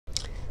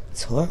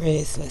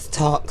Taurus, let's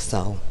talk.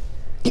 So,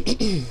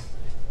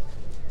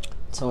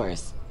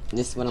 Taurus,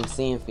 this is what I'm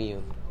seeing for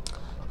you.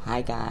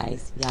 Hi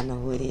guys, y'all know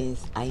who it is.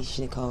 Aisha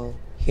Nicole,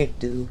 here to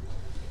do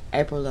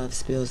April Love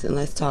Spills, and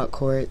let's talk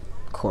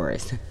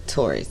chorus.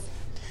 Taurus.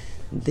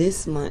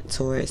 This month,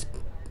 Taurus,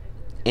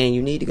 and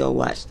you need to go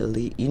watch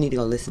you need to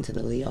go listen to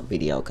the Leo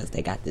video, because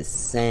they got the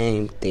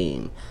same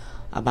theme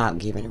about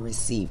giving and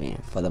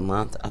receiving for the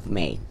month of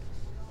May.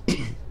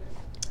 I'm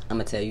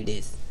gonna tell you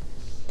this.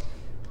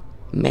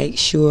 Make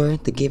sure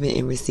the giving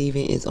and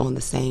receiving is on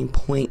the same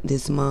point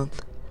this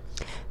month.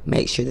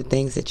 Make sure the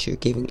things that you're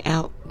giving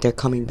out, they're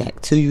coming back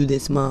to you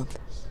this month,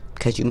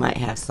 because you might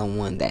have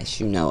someone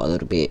that's, a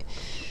little bit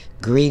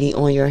greedy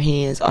on your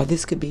hands, or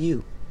this could be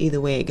you.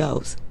 Either way it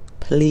goes,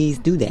 please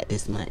do that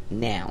this month.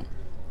 Now,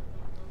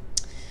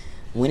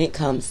 when it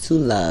comes to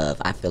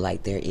love, I feel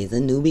like there is a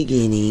new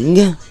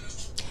beginning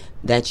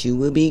that you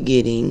will be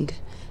getting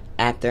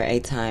after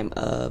a time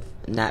of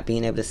not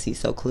being able to see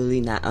so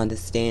clearly, not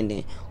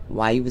understanding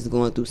why you was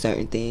going through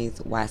certain things,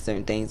 why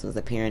certain things was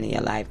appearing in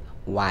your life,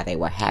 why they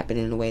were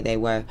happening the way they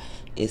were.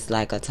 It's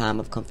like a time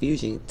of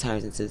confusion. It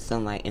turns into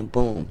sunlight, and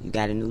boom, you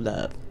got a new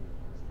love,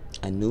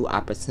 a new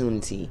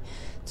opportunity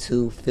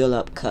to fill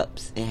up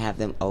cups and have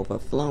them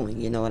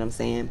overflowing. You know what I'm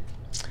saying?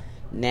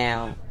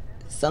 Now,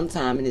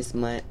 sometime in this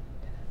month,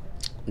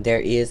 there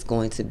is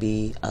going to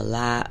be a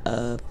lot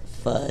of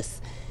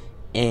fuss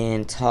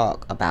and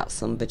talk about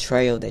some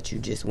betrayal that you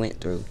just went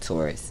through,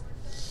 Taurus.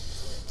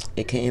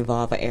 It can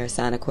involve an air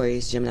sign,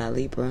 Aquarius, Gemini,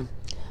 Libra.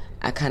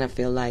 I kind of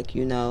feel like,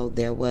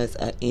 there was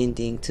an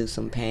ending to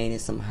some pain and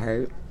some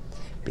hurt,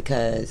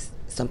 because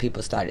some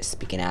people started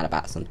speaking out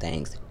about some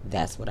things.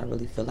 That's what I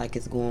really feel like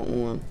is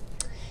going on.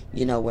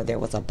 Where there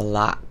was a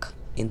block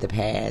in the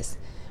past,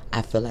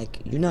 I feel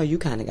like, you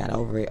kind of got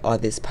over it, or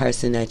this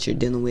person that you're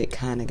dealing with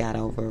kind of got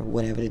over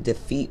whatever the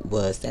defeat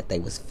was that they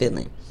was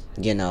feeling.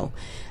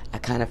 I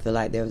kind of feel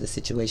like there was a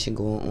situation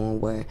going on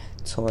where,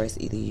 Taurus,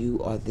 either you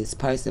or this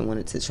person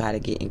wanted to try to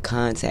get in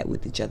contact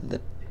with each other,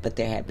 but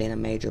there had been a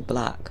major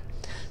block.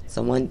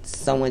 Someone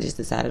just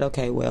decided,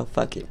 okay, well,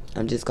 fuck it.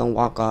 I'm just going to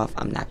walk off.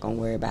 I'm not going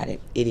to worry about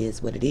it. It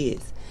is what it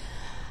is.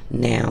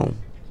 Now,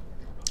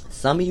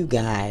 some of you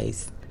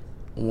guys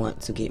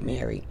want to get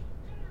married,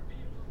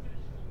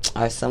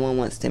 or someone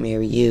wants to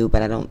marry you,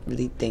 but I don't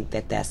really think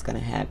that that's going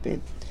to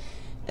happen,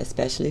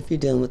 especially if you're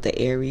dealing with the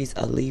Aries,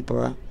 a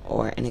Libra,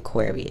 or an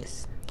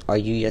Aquarius, or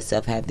you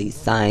yourself have these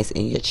signs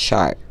in your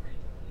chart.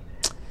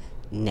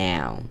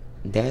 Now,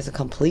 there's a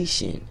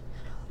completion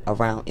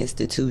around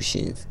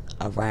institutions,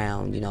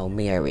 around,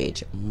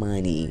 marriage,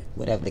 money,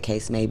 whatever the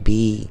case may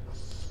be.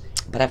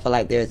 But I feel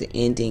like there's an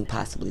ending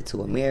possibly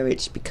to a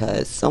marriage,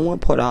 because someone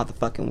poured all the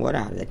fucking water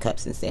out of the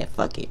cups and said,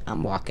 fuck it,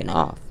 I'm walking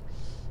off.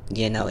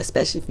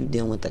 Especially if you're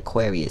dealing with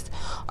Aquarius,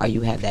 or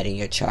you have that in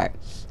your chart.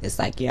 It's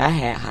like, yeah, I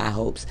had high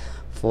hopes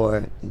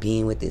for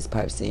being with this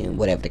person,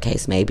 whatever the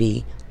case may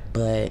be,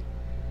 but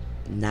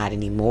not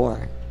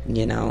anymore,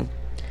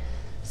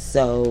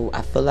 So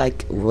I feel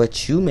like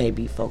what you may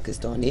be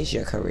focused on is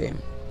your career,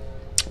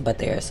 but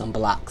there are some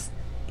blocks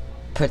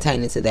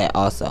pertaining to that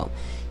also.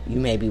 You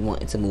may be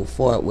wanting to move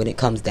forward when it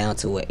comes down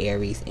to an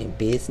Aries in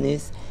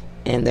business,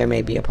 and there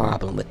may be a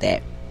problem with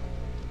that.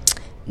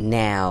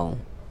 Now,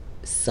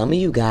 some of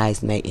you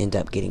guys may end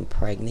up getting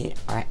pregnant,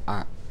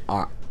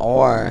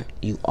 or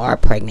you are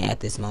pregnant at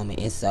this moment,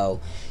 and so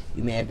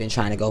you may have been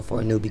trying to go for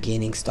a new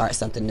beginning, start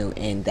something new,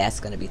 and that's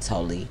going to be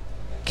totally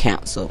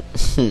canceled.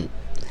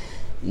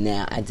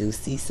 Now, I do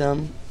see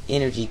some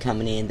energy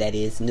coming in that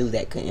is new,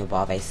 that could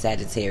involve a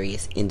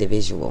Sagittarius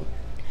individual.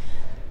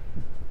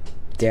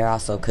 There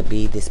also could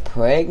be this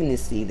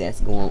pregnancy that's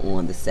going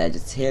on. The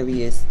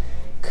Sagittarius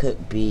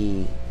could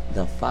be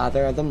the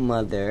father or the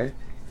mother,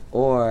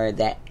 or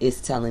that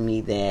is telling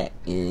me that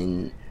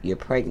you're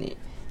pregnant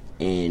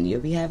and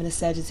you'll be having a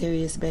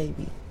Sagittarius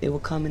baby. It will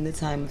come in the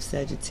time of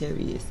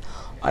Sagittarius.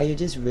 Or you're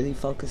just really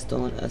focused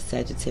on a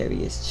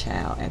Sagittarius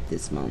child at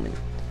this moment.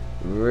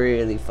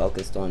 Really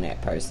focused on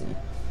that person.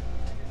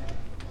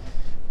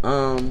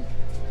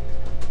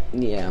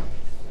 Yeah.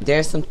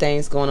 There's some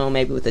things going on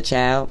maybe with the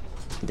child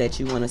that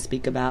you want to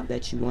speak about,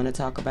 that you want to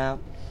talk about.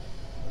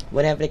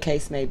 Whatever the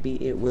case may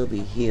be, it will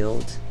be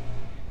healed.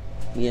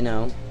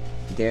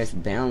 There's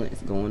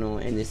balance going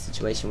on in this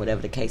situation,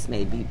 whatever the case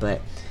may be. But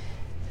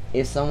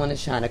if someone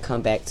is trying to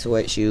come back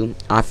towards you,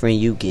 offering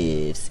you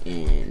gifts,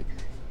 and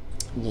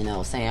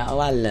saying, oh,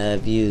 I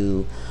love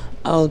you,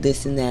 oh,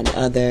 this and that and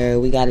other,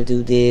 we got to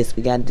do this,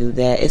 we got to do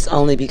that, it's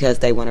only because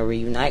they want to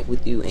reunite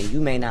with you, and you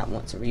may not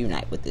want to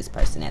reunite with this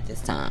person at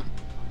this time.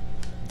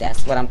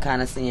 That's what I'm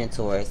kind of seeing,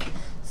 Taurus.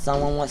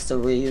 Someone wants to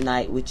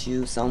reunite with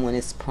you. Someone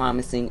is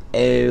promising,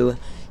 oh,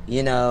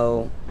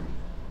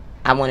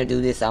 I want to do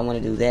this, I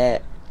want to do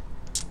that,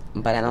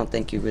 but I don't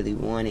think you really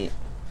want it.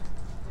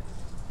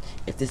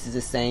 If this is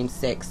a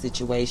same-sex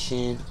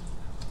situation,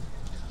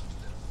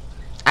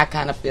 I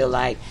kind of feel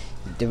like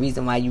the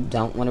reason why you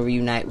don't want to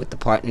reunite with the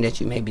partner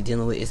that you may be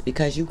dealing with is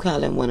because you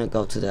kind of want to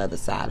go to the other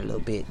side a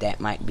little bit. That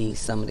might be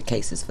some of the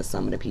cases for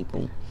some of the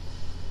people.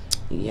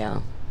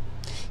 Yeah.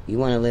 You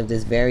want to live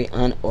this very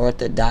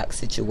unorthodox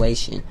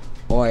situation.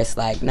 Or it's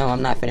like, no,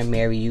 I'm not finna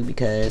marry you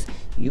because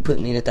you put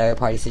me in a third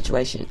party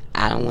situation.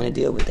 I don't want to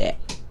deal with that.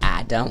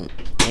 I don't.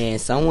 And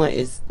someone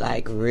is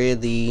like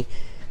really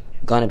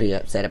gonna be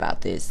upset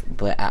about this.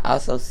 But I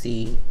also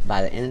see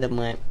by the end of the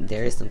month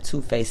there is some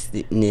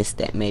two-facedness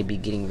that may be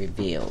getting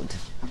revealed.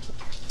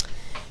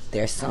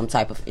 There's some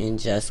type of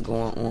injustice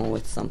going on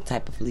with some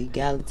type of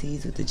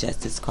legalities with the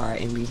justice card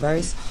in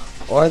reverse,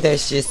 or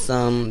there's just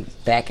some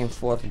back and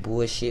forth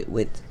bullshit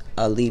with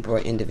a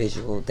Libra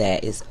individual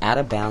that is out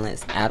of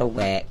balance, out of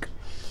whack.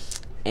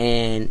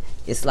 And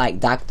it's like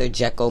Dr.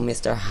 Jekyll,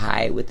 Mr.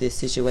 Hyde with this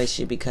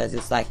situation, because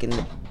it's like in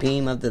the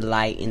beam of the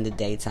light in the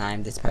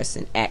daytime, this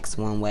person acts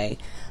one way,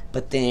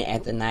 but then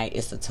at the night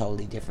it's a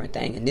totally different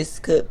thing. And this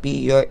could be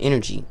your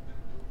energy,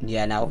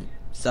 you know.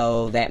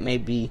 So that may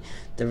be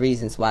the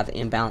reasons why the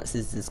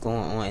imbalances is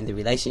going on in the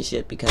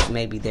relationship, because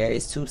maybe there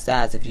is two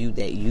sides of you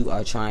that you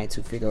are trying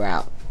to figure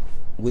out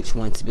which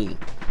one to be.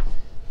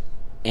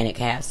 And it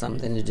can have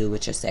something to do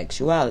with your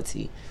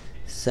sexuality.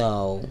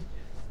 So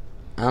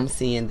I'm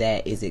seeing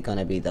that, is it going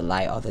to be the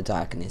light or the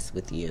darkness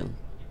with you?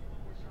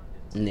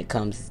 And it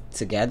comes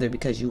together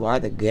because you are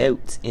the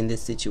goat in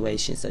this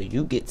situation. So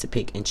you get to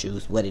pick and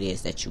choose what it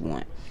is that you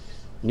want.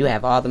 You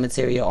have all the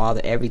material, all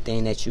the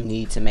everything that you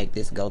need to make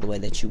this go the way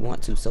that you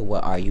want to. So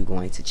what are you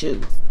going to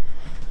choose?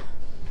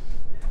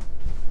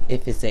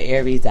 If it's an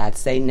Aries, I'd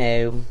say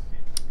no.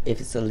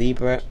 If it's a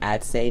Libra,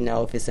 I'd say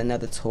no. If it's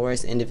another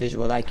Taurus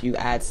individual like you,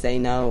 I'd say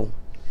no.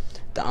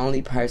 The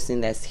only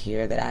person that's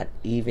here that I'd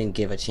even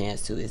give a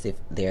chance to is if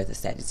there's a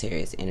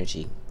Sagittarius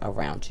energy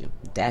around you.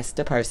 That's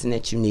the person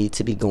that you need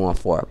to be going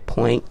for.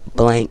 Point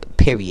blank,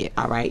 period.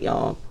 All right,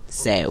 y'all?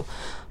 So,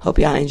 hope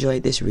y'all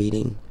enjoyed this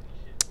reading.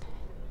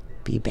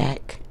 Be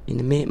back in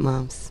the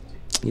mid-months.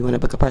 You want to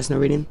book a personal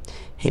reading?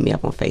 Hit me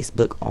up on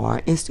Facebook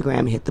or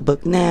Instagram. Hit the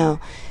book now.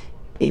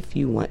 If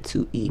you want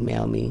to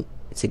email me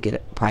to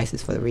get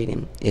prices for the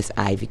reading, it's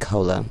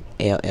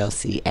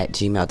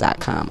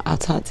ivycolallc@gmail.com. I'll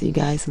talk to you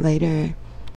guys later.